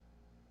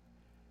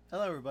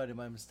Hello, everybody.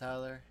 My name is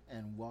Tyler,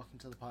 and welcome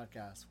to the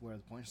podcast where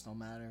the points don't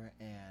matter.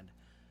 And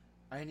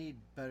I need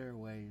better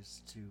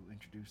ways to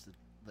introduce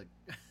the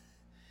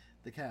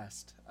the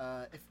cast.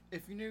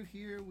 If you're new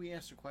here, we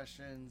answer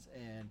questions,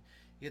 and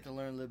you get to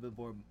learn a little bit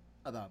more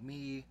about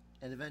me.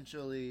 And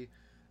eventually,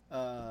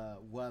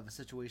 we'll have a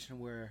situation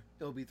where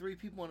it'll be three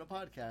people on a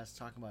podcast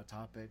talking about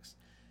topics,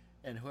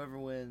 and whoever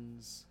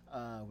wins,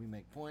 we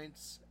make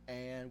points,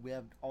 and we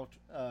have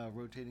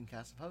rotating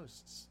cast of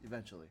hosts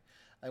eventually.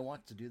 I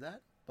want to do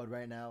that, but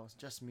right now it's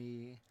just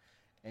me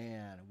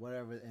and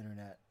whatever the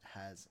internet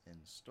has in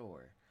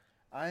store.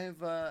 I've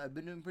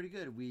been doing pretty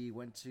good. We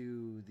went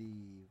to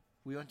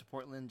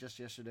Portland just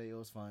yesterday. It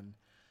was fun.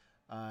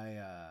 I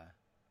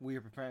We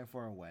are preparing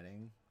for a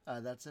wedding.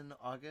 That's in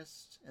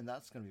August, and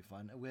that's gonna be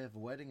fun. We have a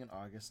wedding in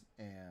August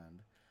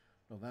and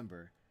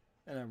November,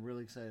 and I'm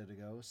really excited to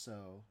go.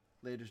 So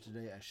later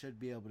today, I should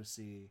be able to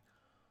see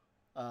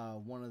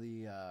one of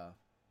the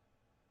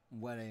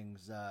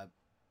weddings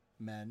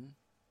men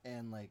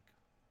and like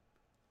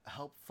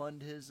help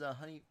fund his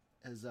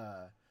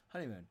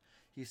honeymoon.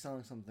 He's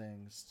selling some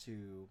things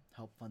to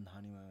help fund the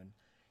honeymoon.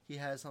 He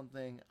has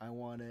something. I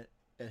want it.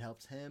 It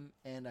helps him,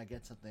 and I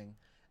get something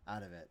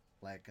out of it.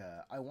 Like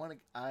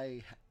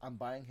I'm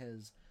buying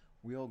his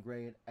real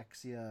grade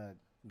Exia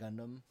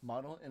Gundam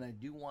model, and I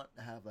do want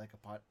to have like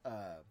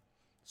a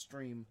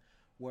stream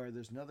where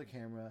there's another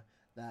camera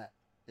that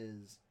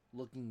is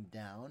looking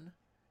down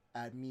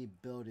at me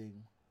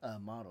building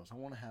models. I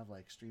want to have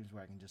like streams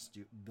where I can just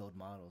build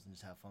models and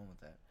just have fun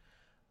with it.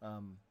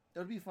 It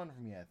would be fun for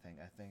me. I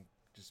think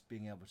just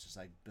being able to just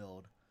like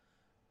build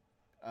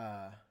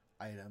uh,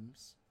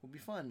 items would be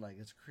fun. Like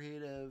it's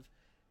creative,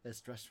 it's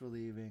stress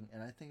relieving,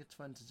 and I think it's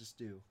fun to just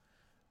do.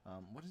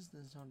 What is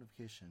this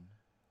notification?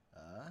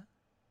 Uh,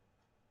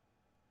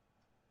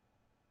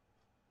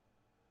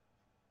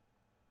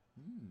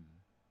 hmm.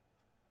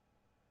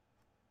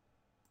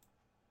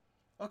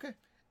 Okay.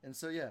 And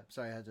so yeah,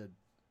 sorry, I had to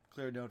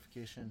clear a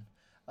notification.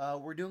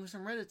 We're doing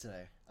some Reddit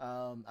today.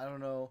 I don't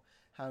know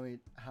how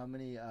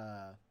many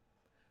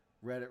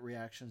Reddit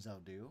reactions I'll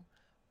do,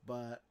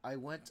 but I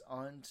went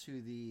on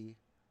to the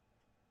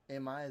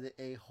 "Am I the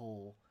a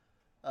hole"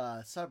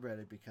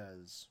 subreddit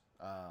because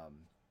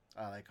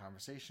I like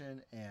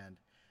conversation, and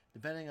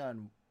depending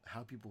on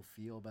how people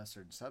feel about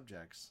certain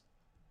subjects,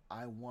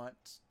 I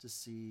want to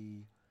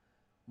see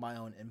my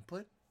own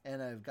input,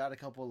 and I've got a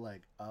couple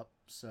like up,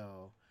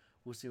 so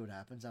we'll see what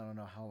happens. I don't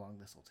know how long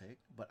this will take,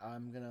 but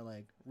I'm gonna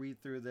like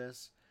read through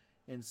this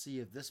and see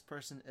if this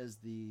person is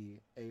the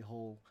a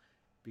hole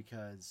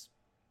because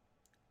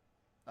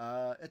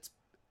it's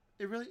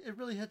it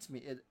really hits me.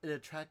 It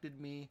attracted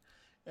me,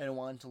 and I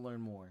wanted to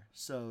learn more.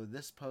 So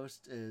this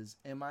post is: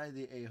 Am I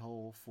the a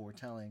hole for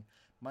telling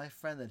my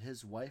friend that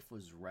his wife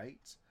was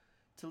right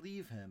to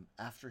leave him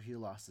after he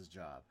lost his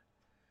job?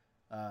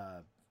 Uh,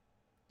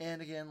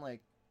 and again,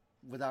 like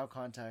without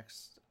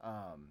context,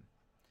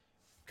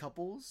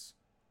 couples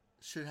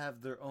should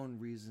have their own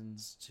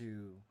reasons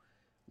to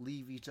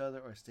leave each other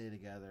or stay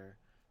together.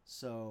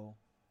 So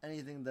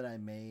anything that I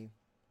may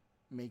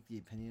make the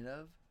opinion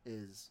of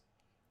is,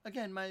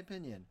 again, my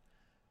opinion.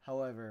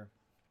 However,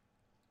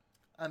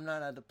 I'm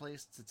not at the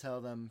place to tell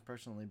them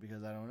personally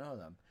because I don't know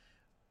them.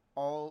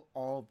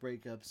 All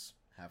breakups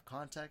have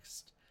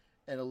context,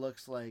 and it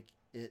looks like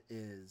it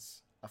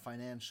is a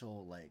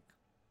financial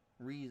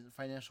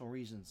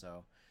reason.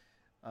 So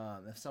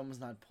if someone's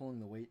not pulling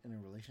the weight in a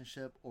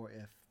relationship, or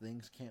if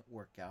things can't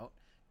work out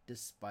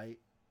despite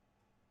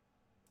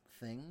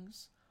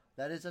things,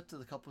 that is up to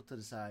the couple to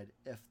decide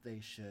if they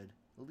should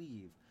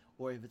leave,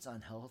 or if it's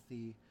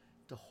unhealthy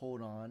to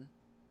hold on,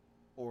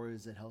 or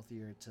is it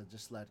healthier to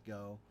just let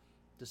go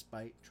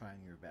despite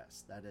trying your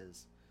best.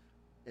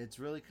 It's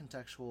really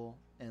contextual,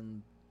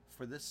 and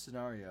for this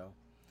scenario,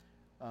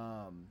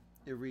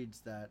 it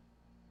reads that,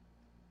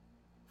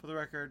 for the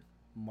record,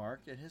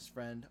 Mark and his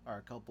friend are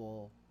a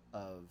couple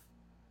of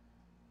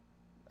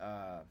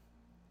uh,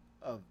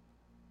 of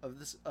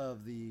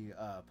of the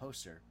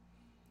poster.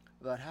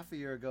 About half a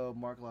year ago,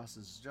 Mark lost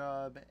his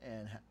job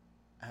and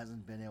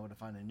hasn't been able to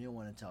find a new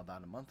one until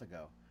about a month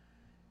ago.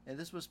 And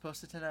this was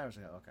posted 10 hours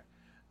ago. Okay.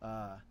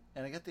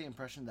 And I get the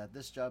impression that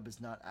this job is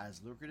not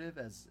as lucrative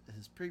as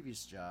his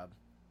previous job.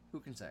 Who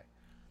can say?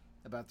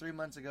 About 3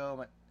 months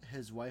ago,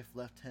 his wife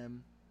left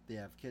him. They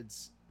have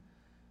kids.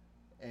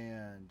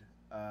 And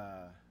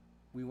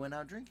we went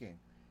out drinking.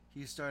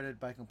 He started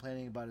by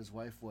complaining about his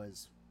wife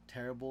was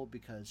terrible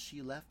because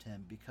she left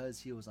him because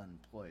he was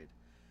unemployed.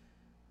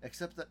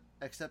 Except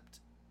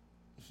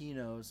he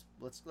knows.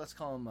 Let's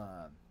call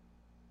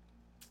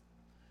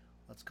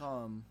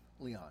him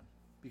Leon,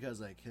 because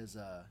like his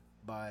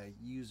by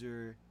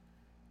user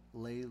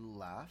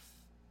Laylaugh,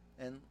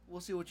 and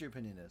we'll see what your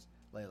opinion is,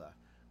 Layla.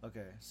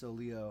 Okay, so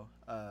Leo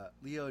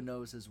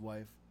knows his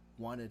wife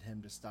wanted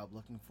him to stop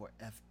looking for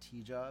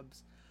FT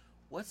jobs.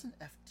 What's an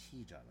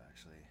FT job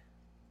actually?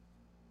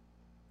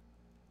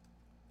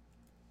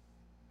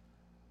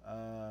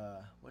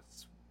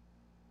 What's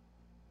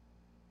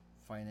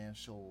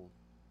financial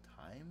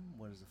time?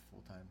 What is a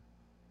full time?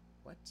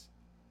 What?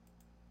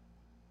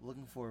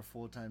 looking for a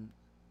full time,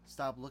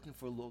 stop looking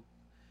for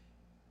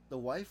the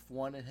wife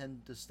wanted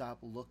him to stop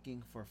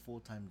looking for full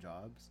time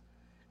jobs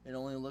and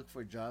only look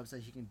for jobs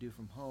that he can do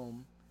from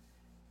home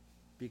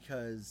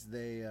because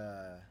they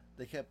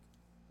kept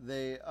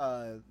they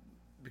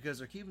because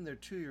they're keeping their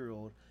 2 year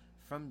old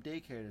from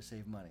daycare to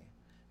save money.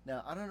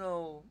 Now I don't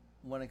know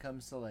when it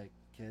comes to like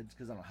kids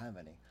because I don't have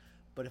any,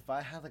 but if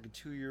I had like a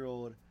 2 year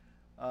old,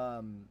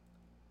 um,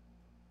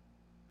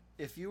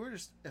 if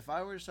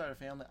I were to start a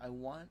family, I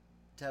want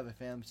to have a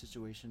family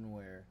situation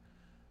where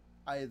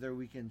either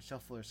we can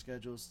shuffle our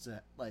schedules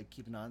to like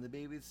keep an eye on the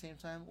baby at the same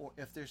time, or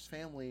if there's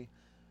family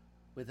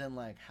within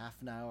like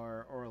half an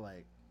hour or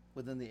like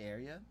within the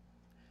area,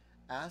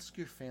 ask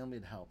your family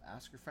to help,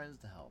 ask your friends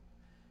to help,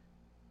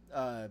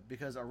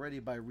 because already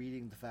by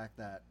reading the fact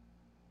that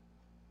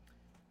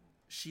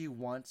she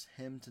wants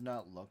him to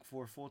not look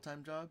for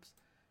full-time jobs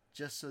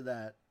just so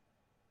that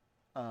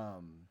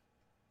um,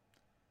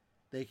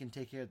 they can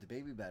take care of the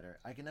baby better.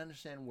 I can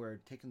understand where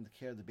taking the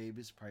care of the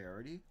baby is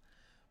priority,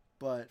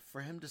 but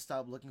for him to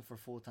stop looking for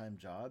full-time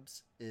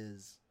jobs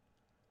is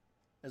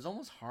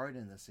almost hard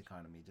in this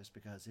economy, just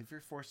because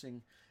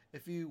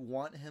if you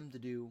want him to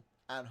do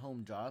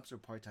at-home jobs or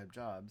part-time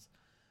jobs,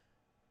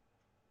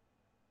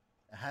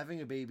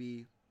 having a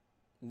baby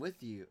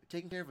with you,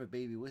 taking care of a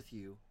baby with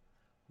you,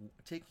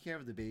 taking care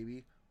of the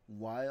baby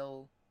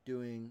while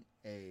doing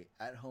a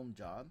at-home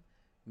job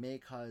may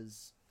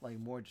cause like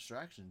more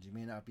distractions. You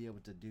may not be able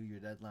to do your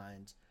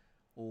deadlines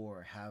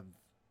or have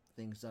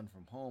things done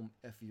from home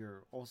if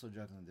you're also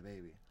juggling the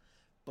baby.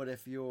 But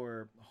if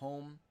you're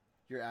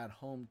at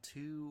home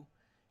to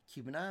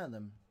keep an eye on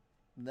them,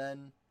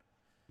 then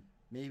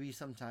maybe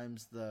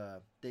sometimes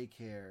the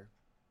daycare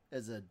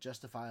is a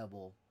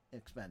justifiable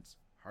expense.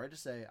 Hard to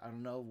say. I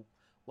don't know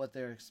what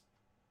their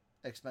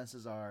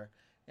expenses are,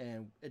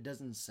 and it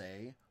doesn't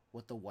say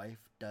what the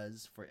wife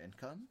does for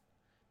income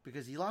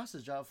because he lost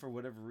his job for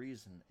whatever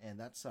reason, and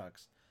that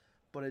sucks.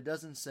 But it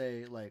doesn't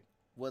say like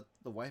what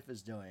the wife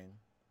is doing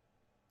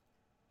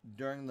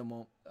during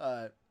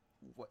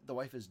what the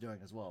wife is doing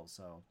as well.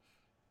 So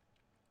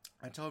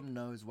I told him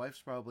no, his wife's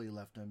probably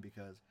left him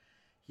because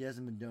he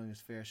hasn't been doing his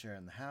fair share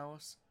in the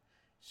house.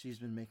 She's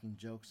been making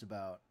jokes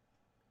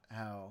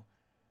how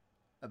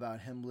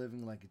about him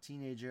living like a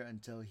teenager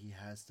until he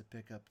has to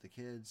pick up the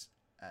kids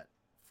at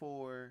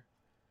 4.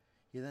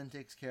 He then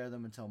takes care of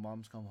them until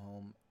moms come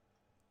home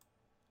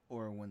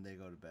or when they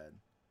go to bed.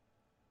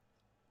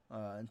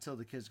 Until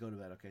the kids go to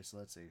bed. Okay, so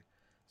let's see.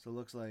 So it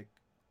looks like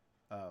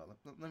let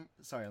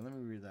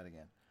me read that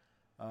again.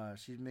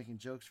 She's making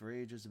jokes for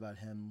ages about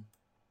him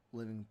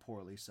living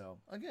poorly. So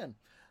again,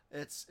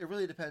 it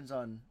really depends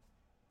on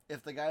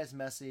if the guy's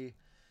messy.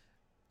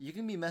 You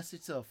can be messy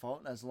to a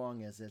fault as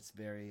long as it's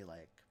very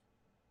like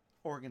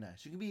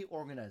organized. You can be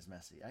organized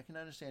messy. I can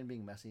understand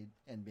being messy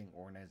and being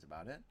organized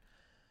about it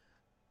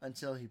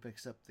until he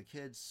picks up the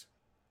kids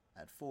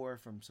at 4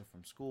 from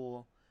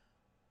school.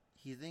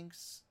 He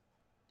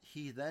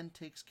then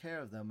takes care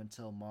of them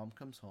until mom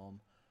comes home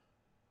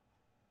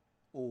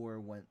or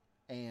when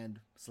the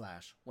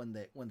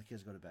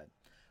kids go to bed.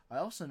 I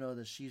also know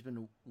that she's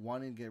been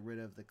wanting to get rid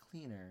of the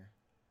cleaner.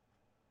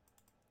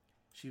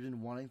 She's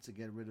been wanting to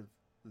get rid of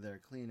their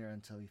cleaner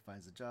until he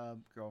finds a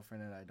job.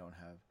 Girlfriend and I don't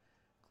have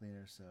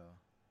cleaner,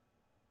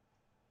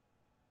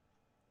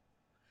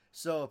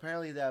 so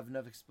apparently they have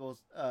enough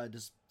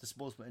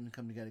disposable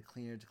income to get a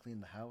cleaner to clean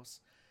the house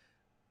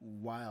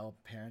while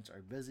parents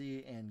are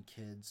busy and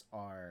kids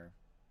are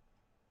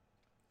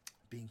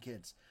being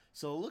kids.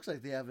 So it looks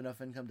like they have enough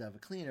income to have a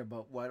cleaner,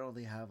 but why don't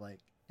they have like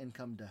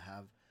income to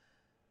have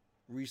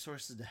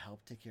resources to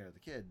help take care of the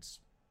kids?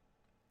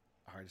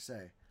 Hard to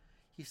say.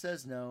 He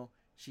says no.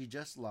 She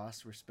just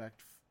lost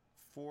respect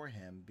for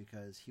him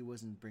because he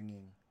wasn't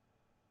bringing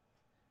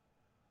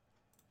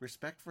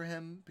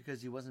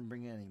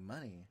any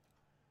money,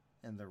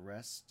 and the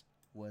rest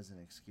was an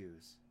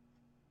excuse.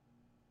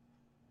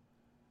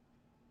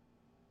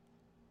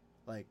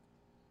 Like,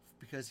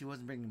 because he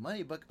wasn't bringing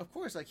money, but of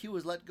course, like, he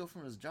was let go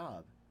from his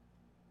job,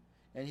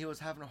 and he was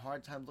having a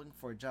hard time looking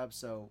for a job.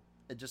 So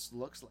it just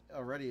looks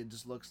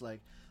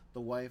like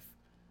the wife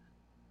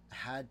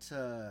had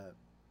to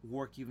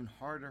work even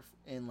harder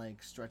and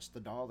like stretch the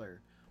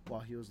dollar while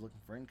he was looking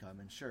for income.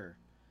 And sure,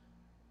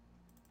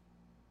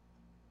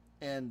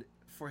 and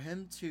for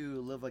him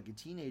to live like a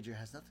teenager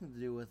has nothing to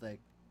do with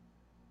like,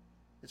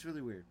 it's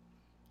really weird.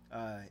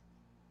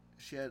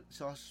 She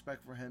lost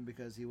respect for him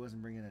because he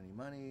wasn't bringing any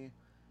money,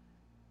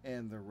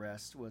 and the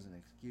rest was an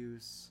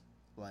excuse.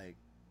 Like,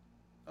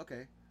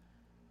 okay,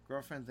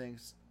 girlfriend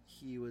thinks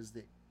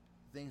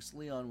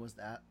Leon was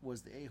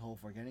the a-hole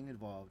for getting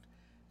involved,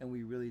 and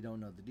we really don't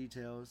know the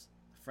details.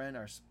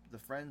 The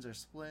friends are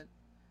split.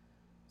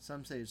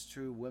 Some say it's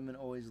true. Women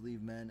always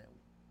leave men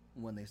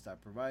when they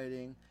stop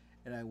providing,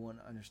 and I won't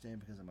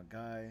understand because I'm a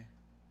guy.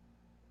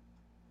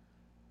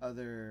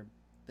 Other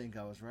think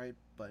I was right,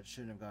 but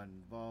shouldn't have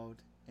gotten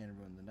involved and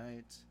ruined the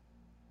night.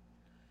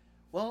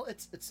 Well,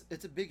 it's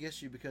a big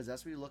issue because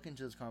as we look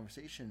into this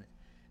conversation,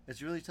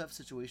 it's a really tough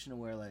situation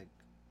where like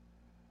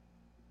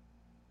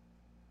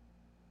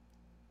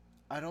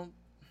I don't.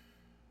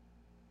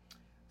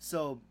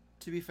 So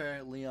to be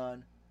fair,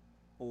 Leon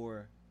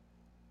or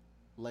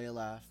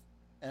Laylaugh,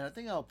 and I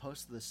think I'll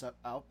post this.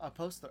 I'll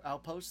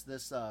post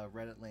this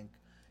Reddit link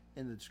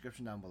in the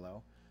description down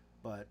below.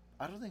 But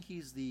I don't think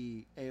he's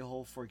the a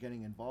hole for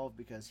getting involved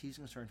because he's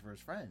concerned for his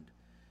friend.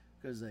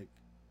 Because like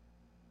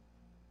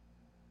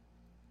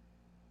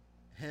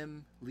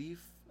him,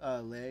 Leaf,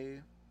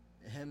 Lay,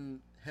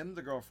 him,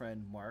 the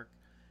girlfriend, Mark,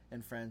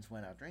 and friends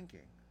went out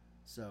drinking,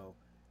 so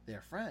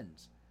they're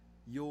friends.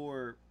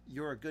 You're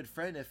a good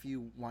friend if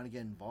you want to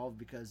get involved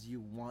because you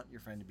want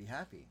your friend to be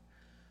happy,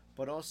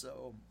 but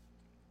also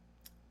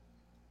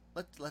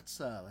let's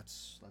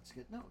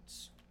get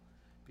notes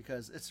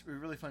because it's a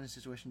really funny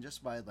situation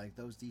just by like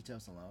those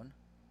details alone.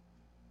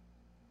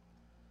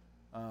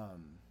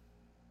 Um,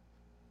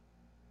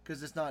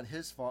 because it's not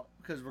his fault.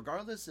 Because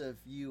regardless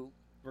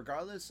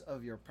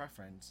of your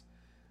preference,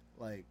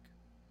 like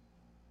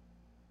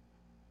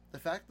the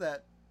fact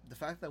that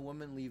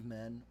women leave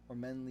men or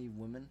men leave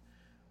women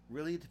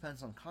really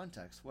depends on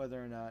context,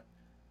 whether or not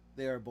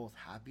they are both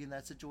happy in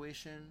that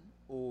situation,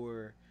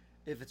 or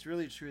if it's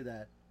really true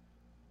that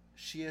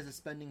she has a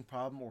spending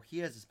problem or he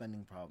has a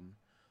spending problem,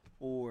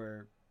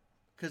 or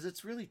because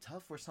it's really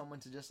tough for someone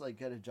to just like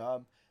get a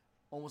job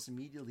almost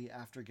immediately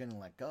after getting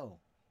let go.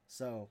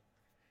 So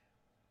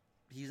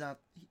he's not.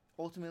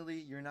 Ultimately,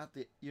 you're not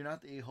the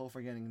a hole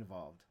for getting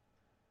involved.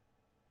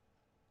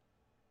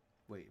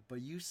 Wait,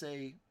 but you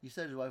said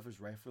his wife was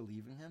right for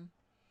leaving him.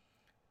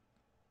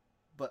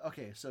 But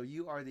okay, so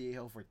you are the a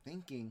hole for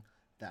thinking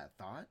that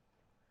thought,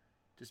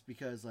 just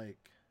because like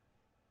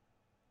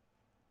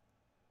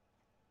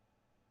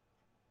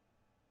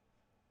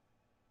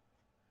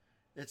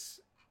it's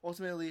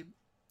ultimately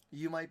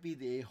you might be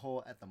the a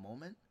hole at the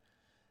moment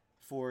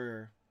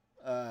for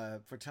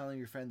telling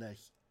your friend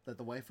that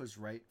the wife was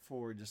right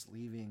for just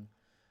leaving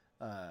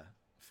uh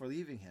for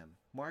leaving him.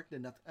 Mark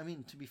did nothing. I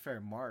mean, to be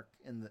fair, Mark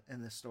in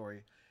this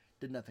story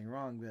did nothing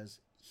wrong because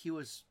he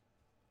was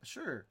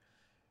sure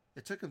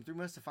it took him 3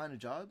 months to find a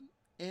job,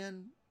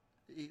 and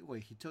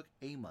he took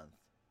a month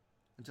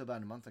until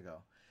about a month ago.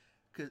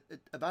 Cause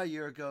about a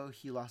year ago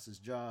he lost his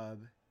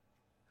job.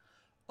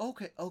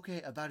 Okay,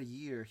 about a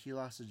year he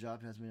lost his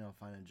job. He hasn't been able to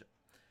find a job.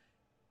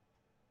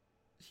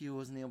 He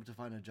wasn't able to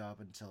find a job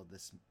until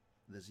this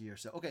year.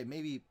 So okay,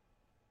 maybe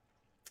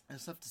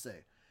it's tough to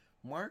say.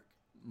 Mark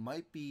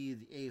might be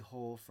the a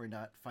hole for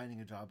not finding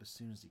a job as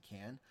soon as he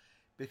can,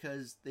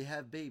 because they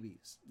have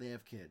babies, they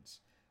have kids.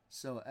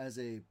 So as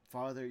a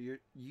father,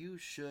 you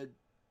should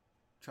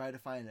try to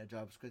find a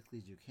job as quickly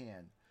as you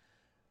can.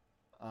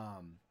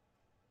 Um,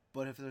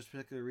 but if there's a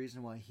particular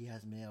reason why he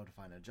hasn't been able to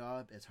find a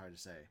job, it's hard to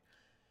say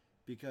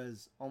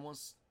because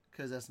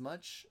as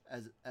much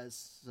as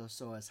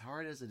as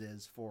hard as it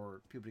is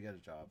for people to get a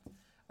job,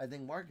 I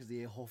think Mark is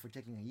the a hole for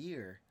taking a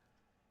year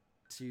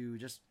to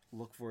just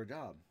look for a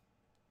job.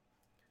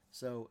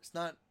 So it's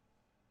not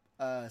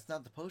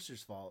the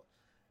poster's fault.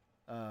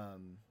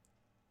 Um,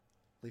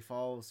 Lee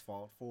Fall's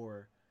fault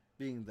for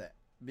being the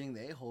being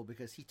the a hole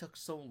because he took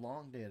so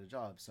long to get a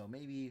job. So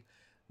maybe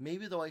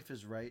the wife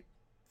is right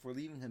for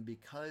leaving him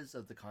because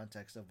of the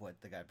context of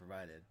what the guy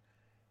provided.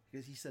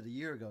 Because he said a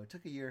year ago it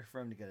took a year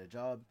for him to get a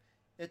job.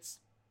 It's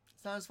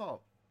not his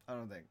fault. I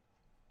don't think.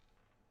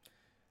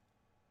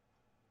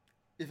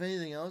 If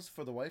anything else,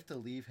 for the wife to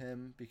leave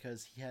him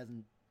because he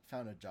hasn't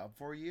found a job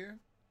for a year,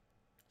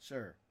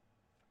 sure,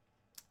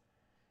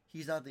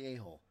 he's not the a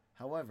hole.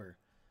 However,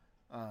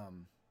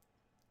 um,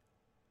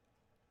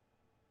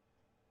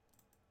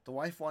 the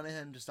wife wanted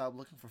him to stop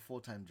looking for full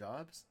time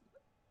jobs,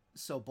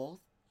 so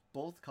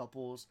both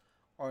couples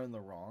are in the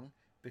wrong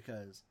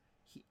because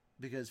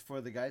because for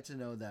the guy to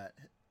know that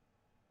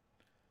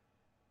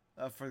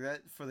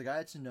for the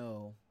guy to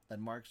know that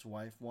Mark's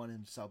wife wanted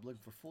him to stop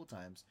looking for full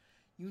times,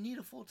 you need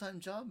a full time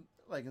job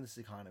like in this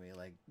economy.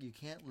 Like you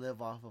can't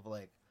live off of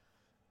like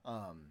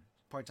um,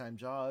 part time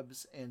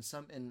jobs, and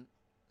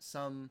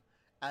some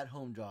at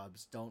home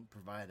jobs don't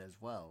provide as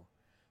well.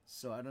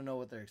 So I don't know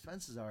what their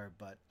expenses are,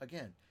 but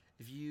again,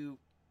 if you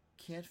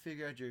can't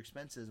figure out your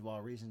expenses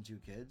while raising two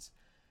kids,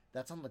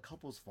 that's on the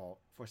couple's fault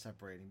for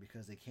separating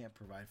because they can't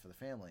provide for the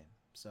family.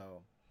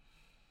 So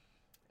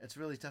it's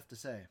really tough to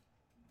say.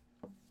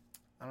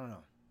 I don't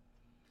know.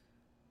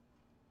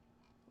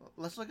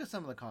 Let's look at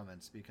some of the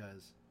comments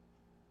because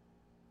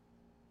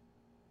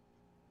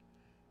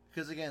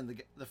again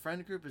the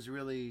friend group is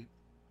really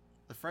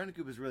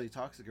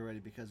toxic already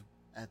because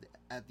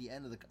at the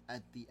end of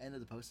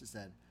the post it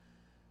said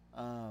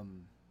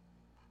um,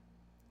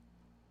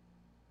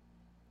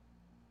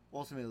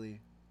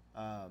 ultimately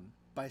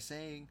by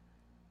saying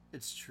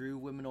it's true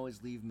women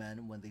always leave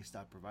men when they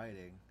stop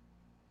providing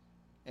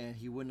and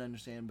he wouldn't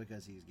understand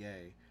because he's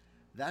gay.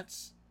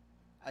 That's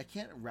I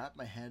can't wrap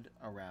my head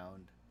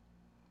around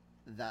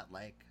that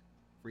like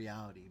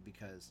reality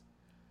because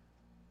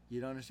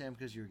you don't understand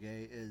because you're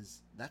gay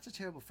is that's a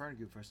terrible friend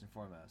group first and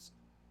foremost.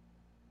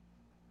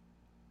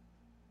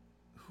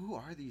 Who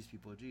are these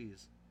people?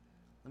 Jeez.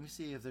 Let me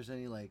see if there's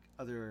any like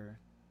other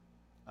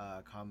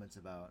comments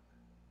about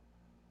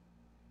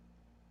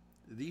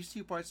these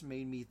two parts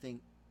made me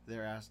think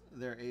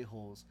they're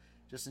a-holes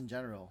just in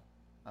general.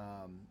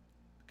 Um,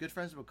 good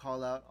friends would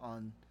call out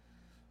on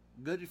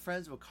good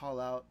friends would call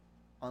out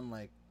on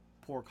like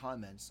poor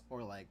comments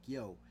or like,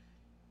 yo,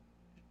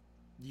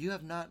 you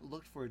have not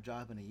looked for a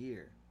job in a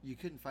year. You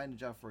couldn't find a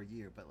job for a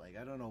year, but like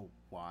I don't know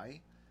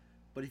why.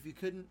 But if you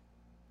couldn't,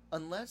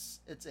 unless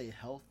it's a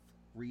health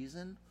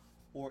reason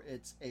or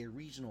it's a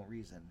regional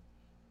reason,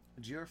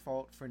 it's your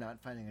fault for not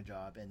finding a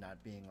job and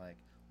not being like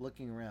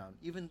looking around.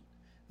 Even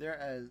there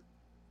as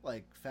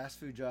like fast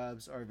food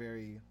jobs are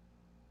very,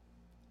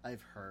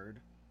 I've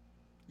heard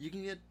you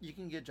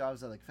can get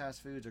jobs at like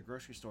fast foods or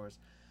grocery stores.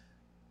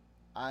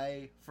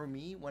 For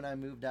me, when I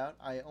moved out,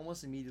 I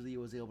almost immediately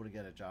was able to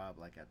get a job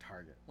like at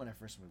Target when I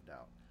first moved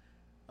out.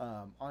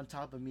 On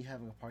top of me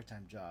having a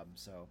part-time job.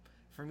 So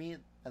for me,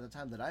 at the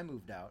time that I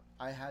moved out,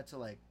 I had to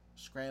like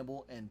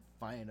scramble and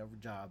find a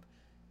job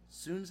as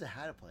soon as I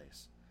had a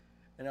place.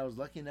 And I was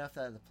lucky enough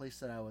that the place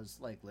that I was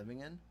like living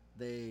in,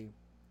 they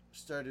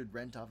started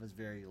rent off as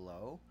very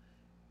low,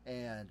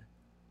 and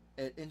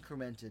it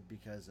incremented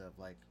because of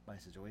like my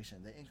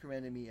situation. They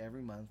incremented me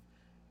every month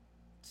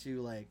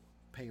to like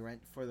pay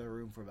rent for the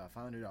room for about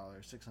 $500,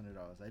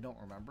 $600. I don't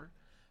remember,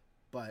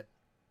 but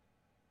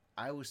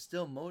I was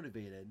still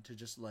motivated to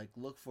just like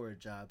look for a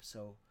job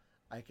so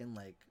I can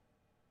like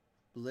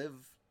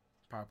live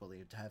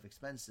properly, to have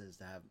expenses,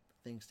 to have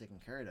things taken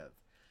care of.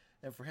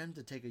 And for him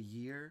to take a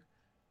year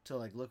to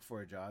like look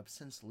for a job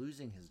since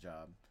losing his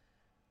job,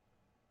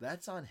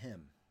 that's on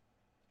him.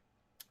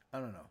 I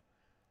don't know.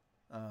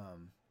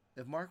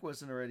 If Mark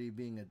wasn't already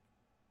being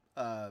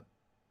a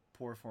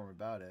poor form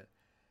about it,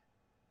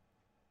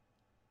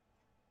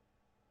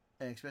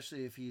 and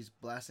especially if he's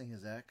blasting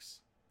his ex,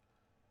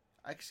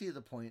 I can see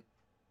the point,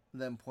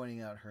 them pointing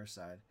out her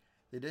side.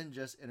 They didn't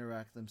just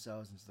interact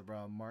themselves into the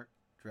problem. Mark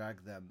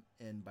dragged them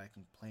in by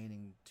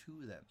complaining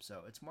to them.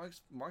 So it's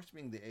Mark's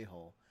being the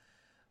a-hole.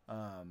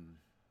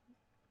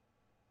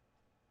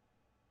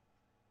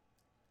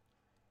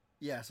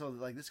 Yeah, so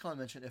like this comment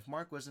mentioned, if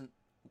Mark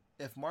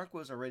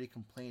was already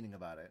complaining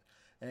about it,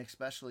 and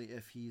especially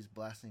if he's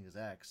blasting his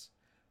ex,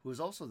 who is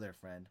also their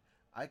friend,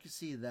 I could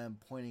see them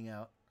pointing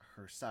out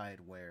her side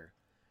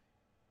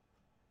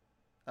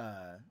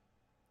uh,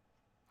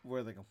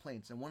 where the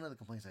complaints, and one of the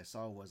complaints I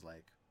saw was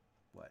like,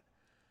 what,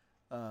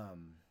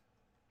 um,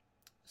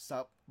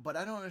 stop. But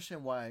I don't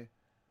understand why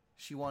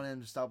she wanted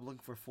him to stop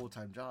looking for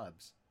full-time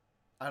jobs.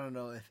 I don't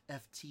know if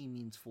FT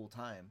means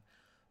full-time,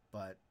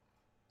 but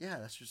yeah,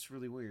 that's just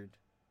really weird.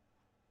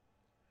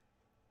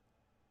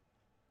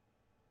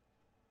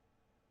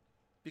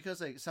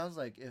 Because like it sounds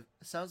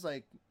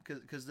like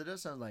because it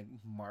does sound like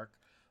Mark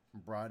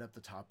brought up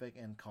the topic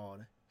and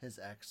called his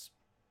ex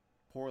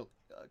poor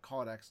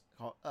called ex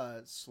call,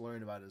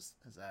 slurring about his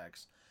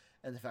ex,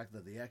 and the fact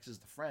that the ex is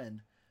the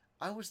friend.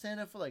 I would stand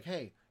up for like,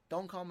 hey,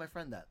 don't call my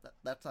friend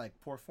that's like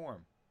poor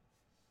form.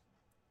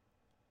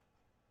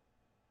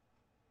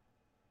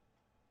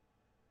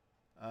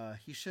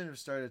 He shouldn't have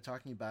started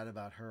talking bad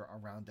about her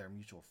around their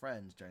mutual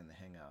friends during the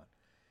hangout.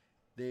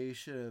 They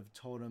should have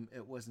told him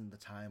it wasn't the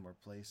time or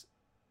place,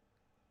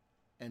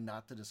 and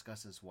not to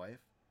discuss his wife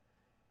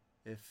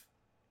if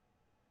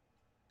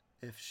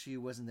she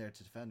wasn't there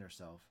to defend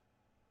herself.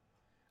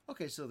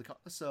 Okay,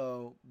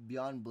 so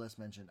Beyond Bliss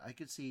mentioned I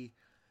could see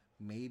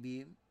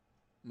maybe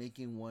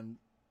making one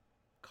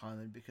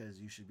comment because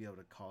you should be able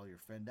to call your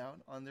friend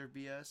out on their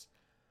BS,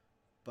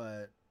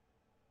 but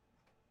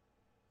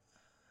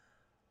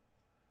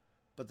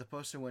the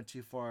poster went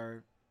too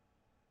far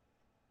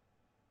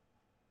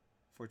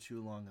for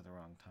too long at the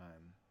wrong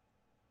time.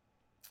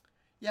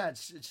 Yeah,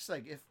 it's just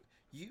like if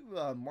you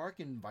Mark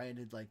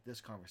invited like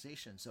this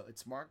conversation, so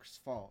it's Mark's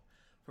fault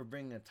for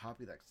bringing a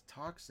topic that's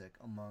toxic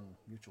among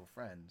mutual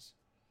friends.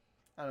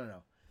 I don't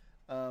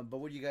know, but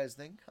what do you guys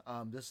think?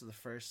 This is the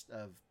first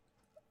of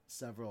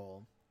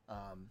several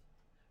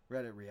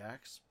Reddit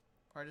reacts.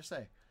 Hard to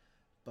say,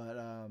 but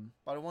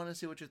I want to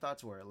see what your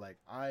thoughts were. Like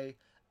I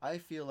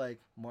feel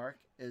like Mark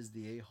is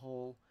the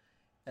a-hole,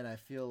 and I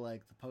feel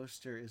like the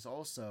poster is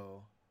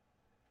also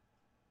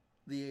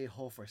the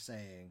a-hole for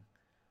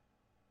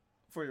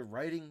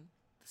writing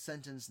the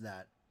sentence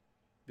that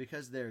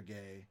because they're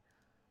gay,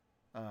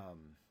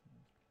 um,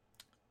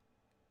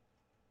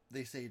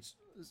 they say it's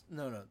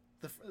no.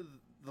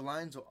 The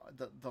lines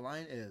the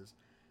line is,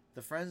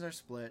 the friends are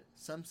split.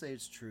 Some say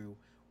it's true.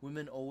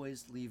 Women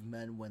always leave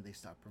men when they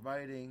stop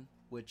providing,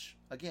 which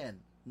again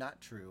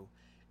not true,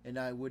 and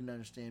I wouldn't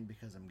understand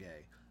because I'm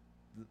gay.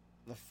 The,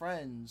 the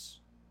friends,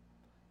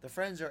 the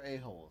friends are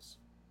a-holes,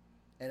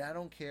 and I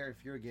don't care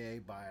if you're gay,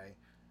 bi,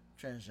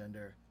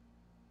 transgender.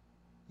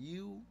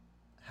 You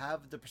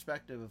have the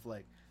perspective of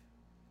like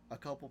a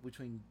couple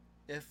between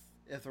if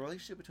the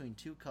relationship between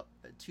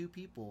two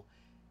people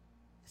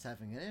is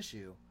having an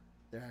issue,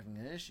 they're having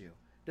an issue.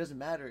 It doesn't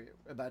matter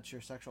about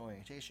your sexual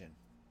orientation.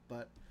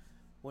 But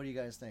what do you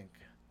guys think?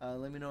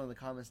 Let me know in the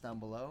comments down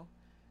below.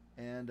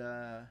 And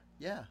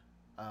yeah,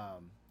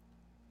 um,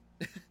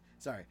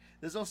 sorry.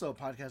 There's also a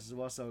podcast as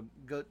well. So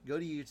go to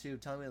YouTube.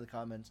 Tell me in the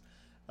comments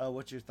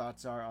what your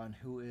thoughts are on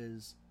who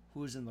is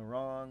who's in the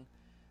wrong.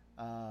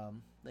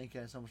 Thank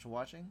you guys so much for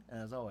watching,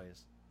 and as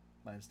always,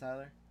 my name is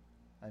Tyler.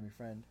 I'm your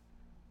friend,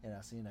 and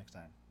I'll see you next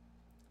time.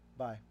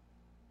 Bye.